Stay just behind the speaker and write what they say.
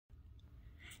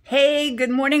Hey,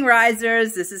 good morning,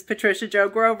 risers. This is Patricia Jo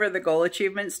Grover, the Goal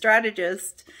Achievement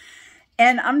Strategist.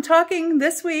 And I'm talking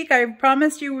this week, I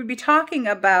promised you would be talking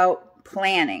about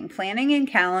planning and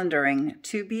calendaring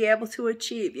to be able to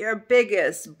achieve your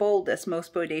biggest, boldest,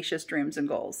 most bodacious dreams and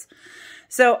goals.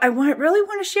 So I really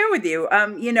want to share with you,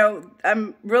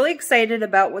 I'm really excited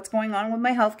about what's going on with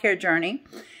my healthcare journey.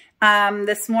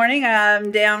 This morning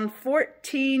I'm down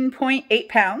 14.8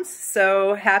 pounds,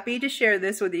 so happy to share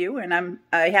this with you. And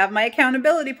I have my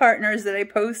accountability partners that I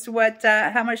post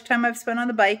how much time I've spent on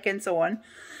the bike and so on.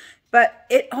 But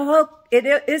it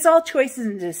is all choices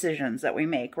and decisions that we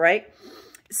make, right?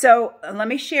 So let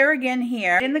me share again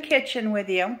here in the kitchen with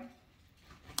you.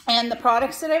 And the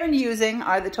products that I've been using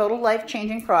are the Total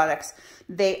Life-Changing products.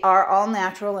 They are all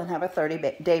natural and have a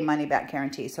 30-day money-back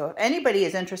guarantee. So if anybody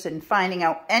is interested in finding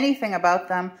out anything about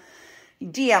them,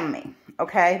 DM me,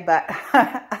 okay? But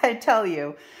I tell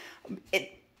you,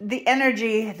 the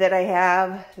energy that I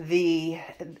have,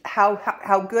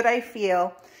 how good I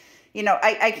feel,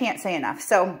 I can't say enough.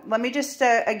 So let me just,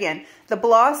 again, the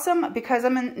Blossom, because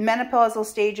I'm in menopausal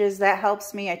stages, that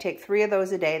helps me. I take 3 of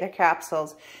those a day. They're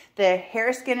capsules. The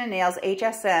Hair, Skin, and Nails,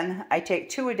 HSN, I take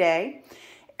 2 a day.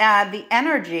 The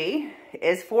Energy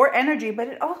is for energy, but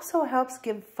it also helps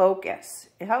give focus.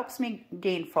 It helps me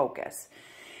gain focus.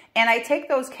 And I take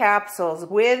those capsules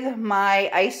with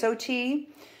my ISO tea,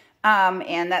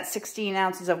 and that's 16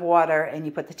 ounces of water, and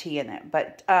you put the tea in it.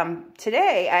 But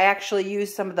today, I actually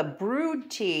used some of the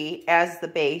brewed tea as the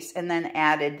base and then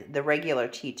added the regular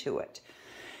tea to it.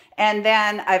 And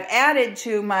then I've added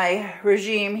to my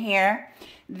regime here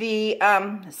the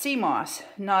sea moss,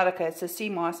 Nautica, it's a sea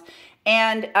moss.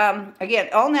 And again,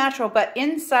 all natural, but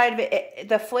inside of it,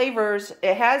 the flavors,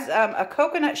 it has a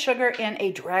coconut sugar and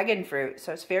a dragon fruit.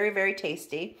 So it's very, very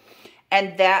tasty.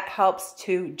 And that helps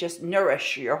to just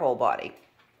nourish your whole body.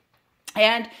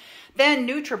 And then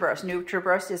NutriBurst.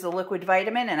 NutriBurst is a liquid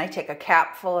vitamin, and I take a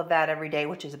capful of that every day,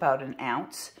 which is about an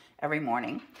ounce every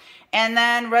morning. And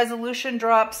then Resolution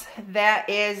Drops, that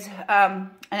is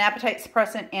an appetite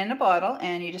suppressant in a bottle,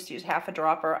 and you just use half a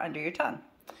dropper under your tongue.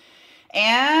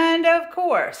 And of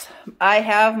course, I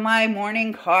have my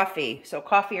morning coffee, so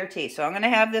coffee or tea. So I'm going to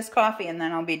have this coffee, and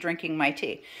then I'll be drinking my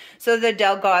tea. So the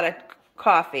Delgado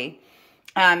coffee,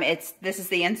 this is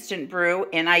the instant brew,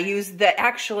 and I use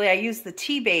the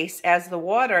tea base as the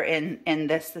water in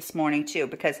this morning too,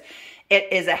 because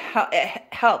it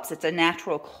helps. It's a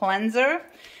natural cleanser.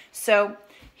 So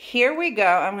here we go.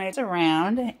 I'm going to turn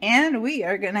around, and we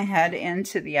are going to head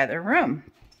into the other room.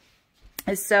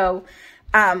 So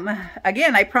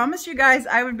again, I promised you guys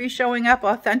I would be showing up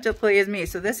authentically as me.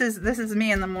 So this is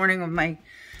me in the morning with my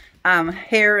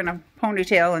hair in a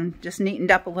ponytail and just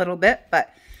neatened up a little bit,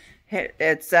 but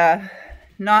it's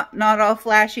not all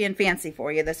flashy and fancy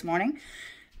for you this morning.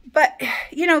 But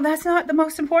that's not the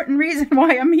most important reason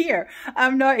why I'm here.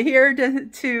 I'm not here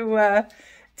to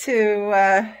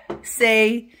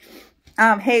say,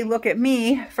 hey, look at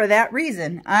me for that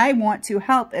reason. I want to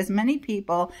help as many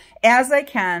people as I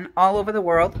can all over the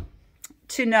world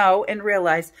to know and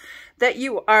realize that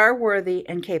you are worthy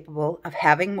and capable of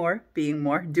having more, being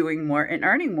more, doing more, and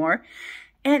earning more.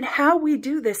 And how we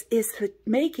do this is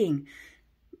making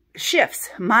shifts,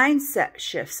 mindset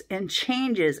shifts and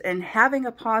changes, and having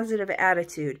a positive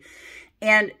attitude.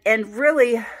 And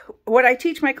really what I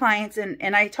teach my clients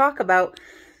and I talk about,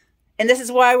 and this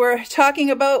is why we're talking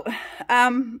about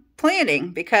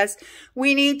planning, because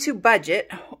we need to budget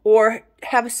or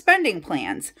have spending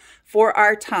plans for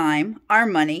our time, our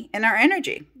money, and our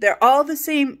energy. They're all the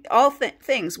same,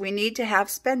 things. We need to have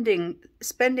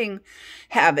spending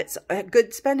habits,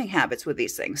 good spending habits with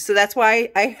these things. So that's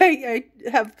why I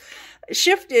have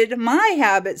shifted my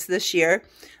habits this year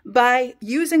by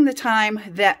using the time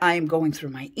that I'm going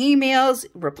through my emails,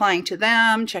 replying to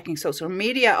them, checking social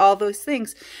media, all those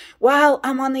things, while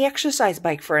I'm on the exercise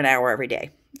bike for an hour every day.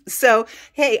 So,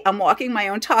 hey, I'm walking my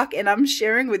own talk, and I'm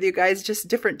sharing with you guys just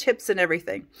different tips and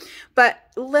everything. But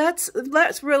let's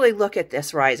really look at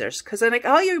this, risers, because I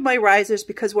call you my risers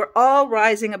because we're all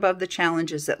rising above the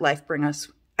challenges that life brings us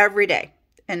every day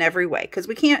in every way, because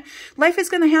life is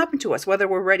going to happen to us whether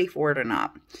we're ready for it or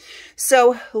not.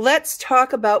 So let's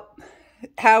talk about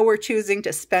how we're choosing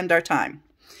to spend our time.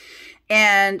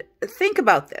 And think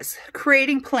about this,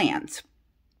 creating plans.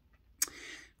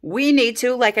 We need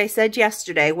to, like I said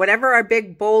yesterday, whatever our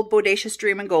big, bold, bodacious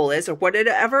dream and goal is, or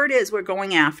whatever it is we're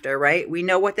going after, right? We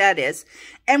know what that is.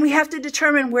 And we have to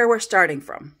determine where we're starting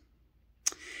from.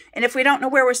 And if we don't know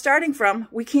where we're starting from,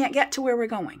 we can't get to where we're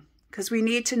going, because we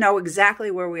need to know exactly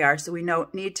where we are. So we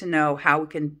need to know how we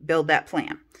can build that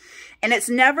plan. And it's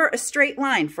never a straight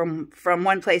line from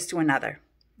one place to another.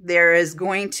 There is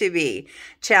going to be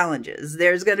challenges.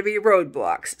 There's going to be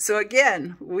roadblocks. So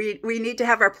again, we need to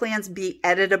have our plans be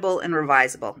editable and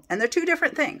revisable. And they're two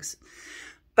different things.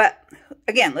 But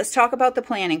again, let's talk about the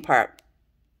planning part.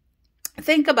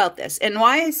 Think about this. And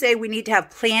why I say we need to have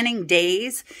planning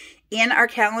days in our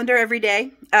calendar every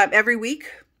day, every week,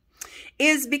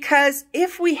 is because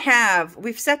if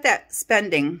we've set that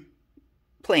spending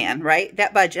plan, right?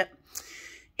 That budget.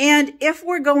 And if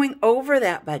we're going over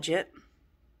that budget,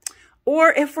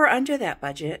 or if we're under that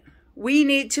budget, we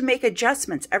need to make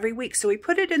adjustments every week. So we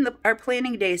put it in our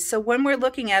planning days. So when we're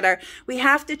looking at we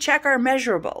have to check our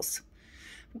measurables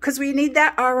because we need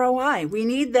that ROI. We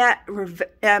need that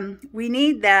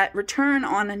return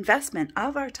on investment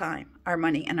of our time, our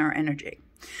money, and our energy.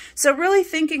 So really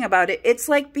thinking about it, it's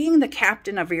like being the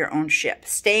captain of your own ship,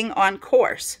 staying on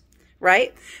course,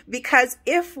 right? Because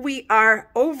if we are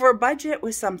over budget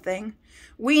with something,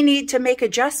 we need to make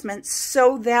adjustments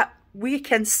so that we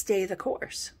can stay the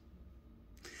course.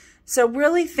 So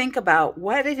really think about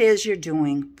what it is you're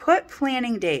doing. Put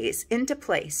planning days into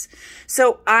place.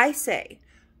 So I say,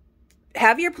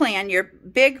 have your plan, your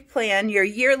big plan, your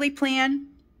yearly plan,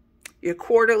 your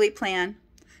quarterly plan,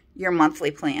 your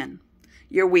monthly plan,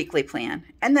 your weekly plan,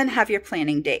 and then have your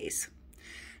planning days.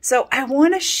 So I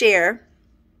want to share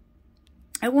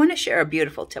a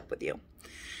beautiful tip with you.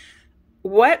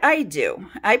 What I do,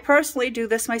 I personally do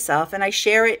this myself, and I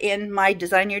share it in my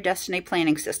Design Your Destiny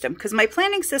planning system, because my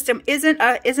planning system isn't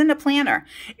a planner.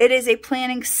 It is a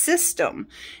planning system,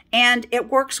 and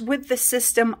it works with the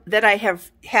system that I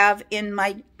have in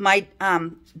my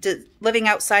Living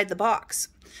Outside the Box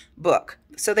book.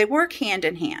 So they work hand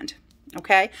in hand,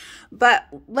 okay? But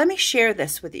let me share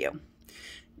this with you.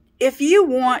 If you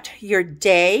want your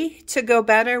day to go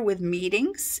better with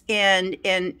meetings and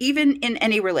even in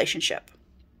any relationship,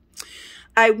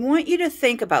 I want you to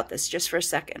think about this just for a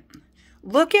second.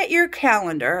 Look at your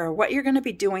calendar or what you're going to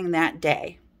be doing that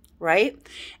day, right?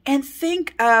 And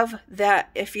think of that.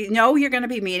 If you know you're going to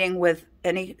be meeting with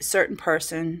any certain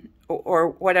person or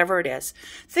whatever it is,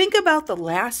 think about the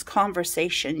last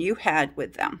conversation you had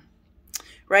with them.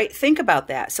 Right? Think about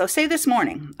that. So say this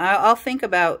morning, I'll think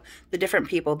about the different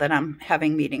people that I'm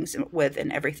having meetings with and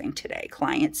everything today,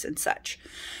 clients and such.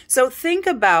 So think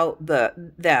about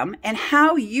them and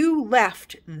how you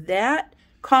left that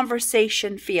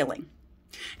conversation feeling,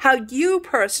 how you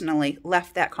personally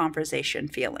left that conversation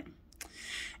feeling.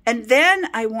 And then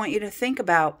I want you to think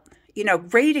about,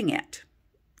 rating it,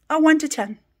 a 1 to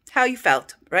 10, how you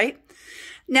felt, right?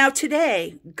 Now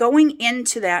today, going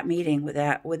into that meeting with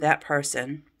that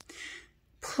person,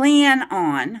 plan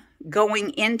on going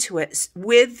into it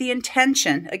with the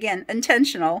intention, again,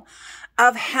 intentional,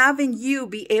 of having you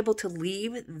be able to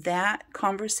leave that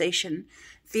conversation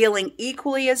feeling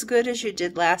equally as good as you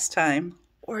did last time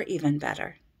or even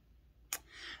better.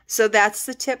 So that's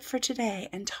the tip for today.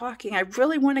 And talking, I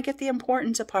really want to get the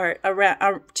importance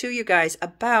to you guys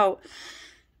about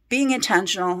being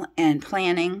intentional and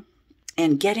planning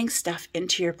and getting stuff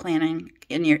into your planning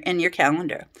in your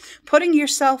calendar. Putting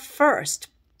yourself first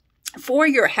for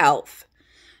your health,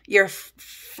 your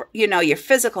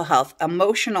physical health,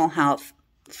 emotional health,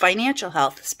 financial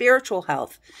health, spiritual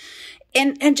health.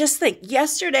 And just think,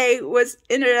 yesterday was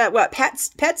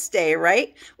Pets Day,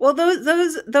 right? Well,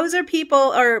 those are people,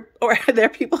 or they're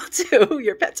people too.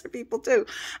 Your pets are people too.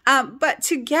 But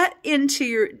to get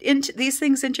into these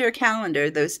things into your calendar,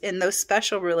 those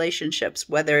special relationships,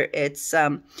 whether it's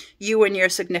you and your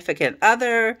significant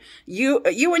other, you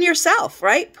and yourself,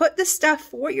 right? Put the stuff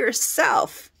for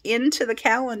yourself into the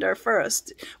calendar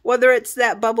first, whether it's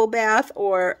that bubble bath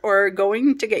or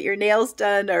going to get your nails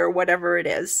done or whatever it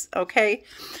is. Okay.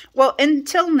 Well,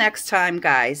 until next time,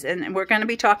 guys, and we're going to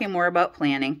be talking more about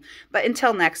planning, but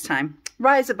until next time,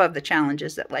 rise above the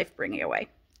challenges that life brings your way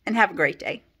and have a great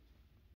day.